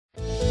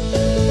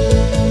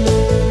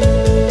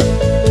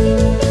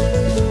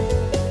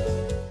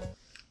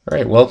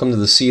Alright, welcome to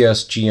the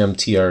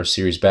CS-GMTR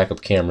series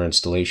backup camera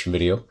installation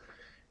video.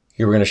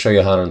 Here we're going to show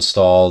you how to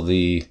install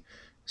the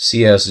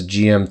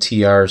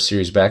CS-GMTR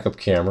series backup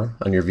camera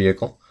on your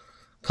vehicle.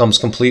 Comes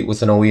complete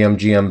with an OEM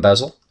GM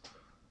bezel.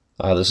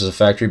 This is a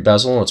factory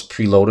bezel and it's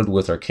preloaded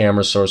with our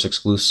Camera Source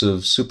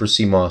exclusive Super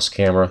CMOS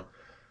camera.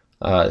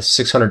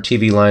 600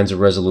 TV lines of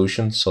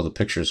resolution, so the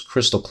picture is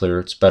crystal clear.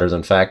 It's better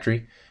than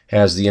factory.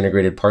 Has the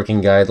integrated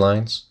parking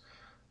guidelines.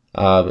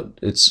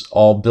 It's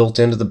all built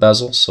into the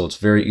bezel, so it's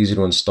very easy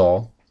to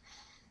install.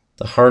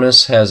 The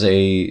harness has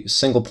a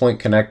single point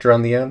connector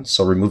on the end,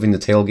 so removing the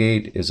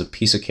tailgate is a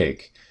piece of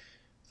cake.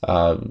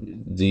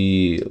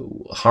 The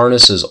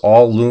harness is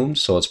all loomed,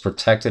 so it's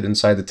protected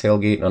inside the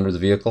tailgate and under the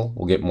vehicle.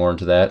 We'll get more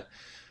into that.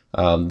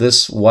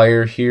 This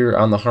wire here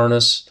on the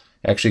harness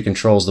actually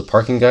controls the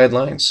parking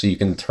guidelines, so you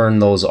can turn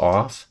those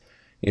off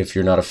if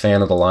you're not a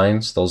fan of the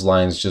lines. Those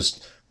lines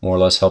just more or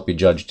less help you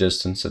judge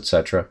distance,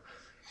 etc.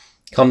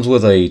 Comes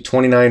with a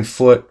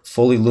 29-foot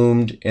fully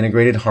loomed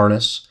integrated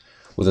harness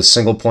with a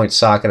single point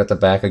socket at the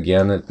back.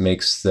 Again, it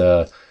makes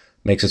it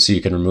so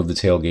you can remove the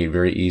tailgate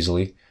very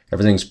easily.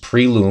 Everything's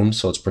pre-loomed,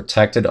 so it's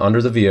protected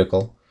under the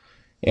vehicle.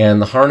 And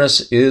the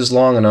harness is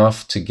long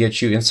enough to get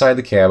you inside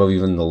the cab of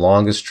even the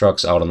longest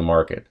trucks out on the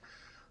market.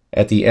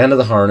 At the end of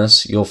the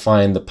harness, you'll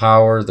find the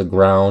power, the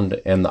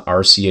ground, and the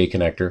RCA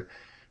connector.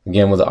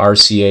 Again, with the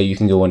RCA, you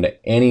can go into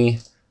any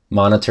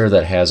monitor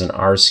that has an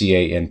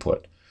RCA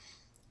input.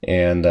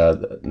 And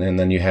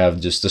then you have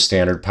just the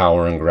standard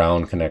power and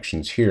ground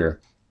connections here.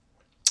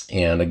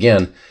 And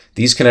again,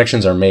 these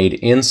connections are made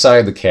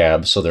inside the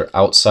cab, so they're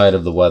outside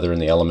of the weather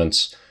and the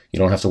elements. You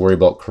don't have to worry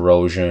about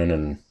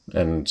corrosion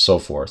and so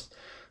forth.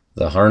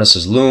 The harness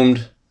is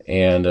loomed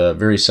and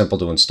very simple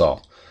to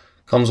install.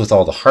 Comes with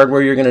all the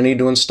hardware you're going to need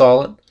to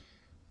install it.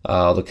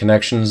 The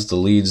connections, the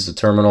leads, the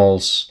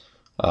terminals,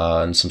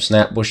 and some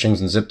snap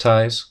bushings and zip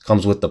ties.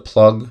 Comes with the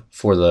plug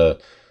for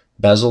the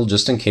bezel,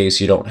 just in case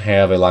you don't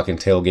have a lock and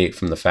tailgate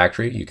from the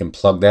factory. You can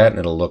plug that and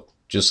it'll look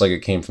just like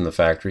it came from the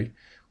factory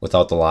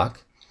without the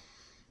lock.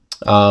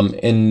 We're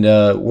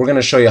going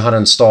to show you how to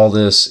install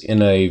this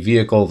in a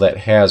vehicle that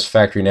has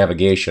factory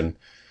navigation.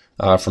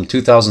 From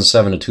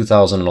 2007 to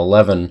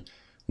 2011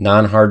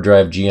 non-hard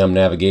drive GM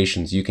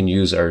navigations, you can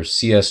use our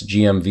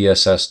CS-GM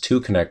VSS2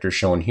 connector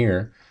shown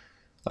here.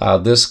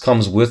 This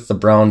comes with the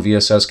brown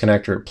VSS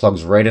connector. It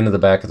plugs right into the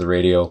back of the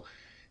radio,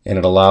 and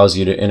it allows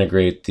you to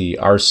integrate the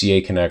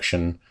RCA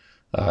connection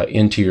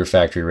into your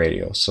factory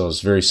radio. So it's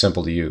very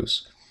simple to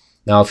use.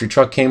 Now, if your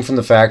truck came from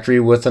the factory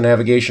with a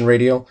navigation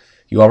radio,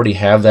 you already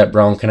have that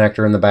brown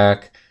connector in the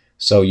back,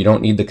 so you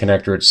don't need the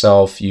connector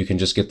itself. You can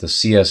just get the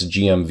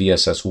CS-GM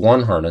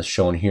VSS1 harness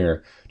shown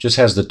here. Just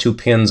has the 2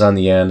 pins on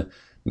the end,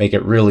 make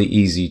it really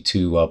easy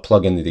to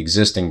plug into the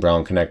existing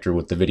brown connector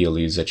with the video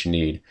leads that you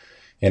need.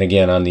 And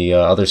again, on the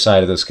other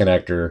side of this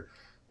connector,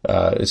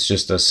 it's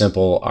just a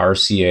simple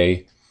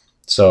RCA.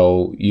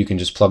 So you can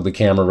just plug the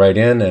camera right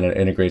in and it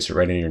integrates it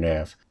right into your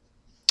nav.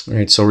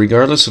 Alright, so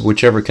regardless of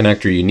whichever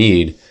connector you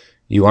need,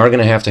 you are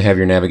going to have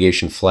your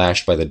navigation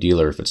flashed by the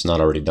dealer if it's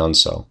not already done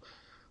so.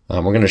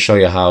 We're going to show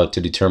you how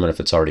to determine if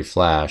it's already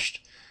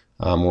flashed.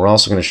 We're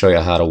also going to show you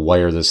how to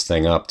wire this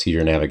thing up to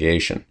your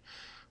navigation.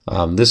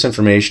 This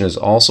information is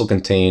also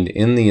contained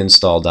in the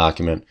install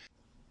document.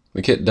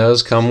 The kit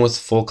does come with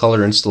full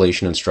color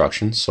installation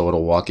instructions, so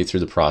it'll walk you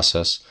through the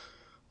process.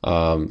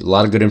 A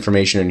lot of good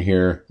information in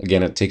here.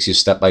 Again, it takes you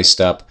step by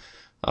step.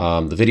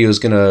 The video is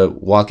going to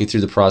walk you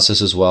through the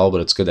process as well,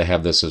 but it's good to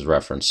have this as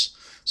reference.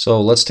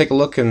 So let's take a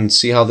look and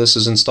see how this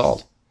is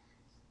installed.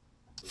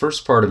 The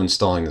first part of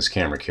installing this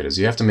camera kit is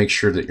you have to make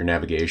sure that your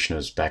navigation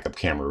is backup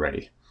camera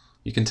ready.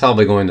 You can tell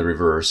by going to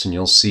reverse and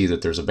you'll see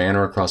that there's a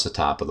banner across the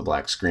top of the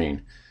black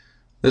screen.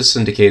 This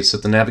indicates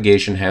that the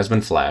navigation has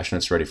been flashed and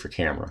it's ready for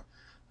camera.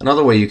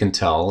 Another way you can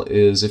tell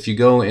is if you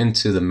go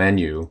into the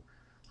menu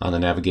on the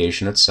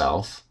navigation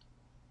itself,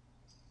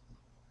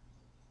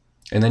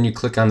 and then you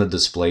click on the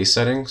display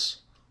settings,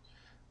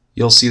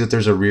 you'll see that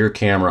there's a rear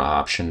camera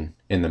option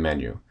in the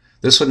menu.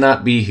 This would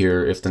not be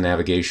here if the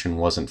navigation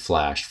wasn't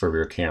flashed for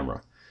rear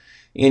camera.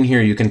 In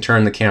here you can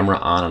turn the camera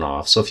on and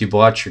off. So if you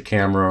bought your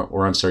camera,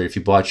 or I'm sorry, if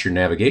you bought your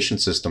navigation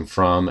system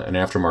from an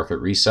aftermarket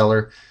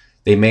reseller,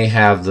 they may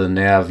have the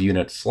nav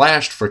unit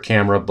flashed for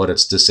camera, but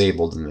it's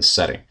disabled in this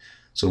setting.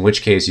 So in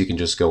which case you can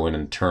just go in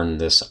and turn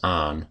this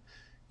on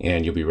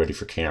and you'll be ready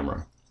for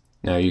camera.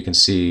 Now you can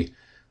see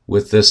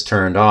with this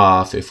turned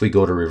off, if we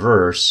go to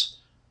reverse,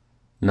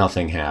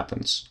 nothing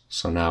happens.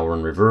 So now we're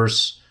in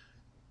reverse,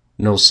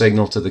 no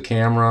signal to the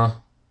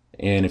camera,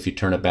 and if you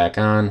turn it back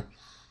on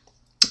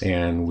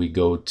and we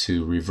go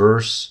to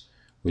reverse,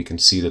 we can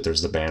see that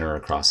there's the banner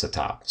across the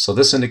top. So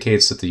this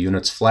indicates that the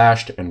unit's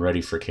flashed and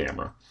ready for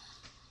camera.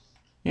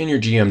 And your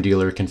GM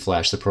dealer can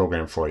flash the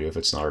program for you if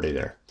it's not already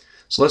there.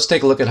 So let's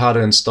take a look at how to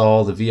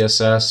install the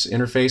VSS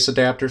interface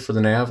adapter for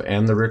the nav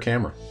and the rear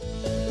camera.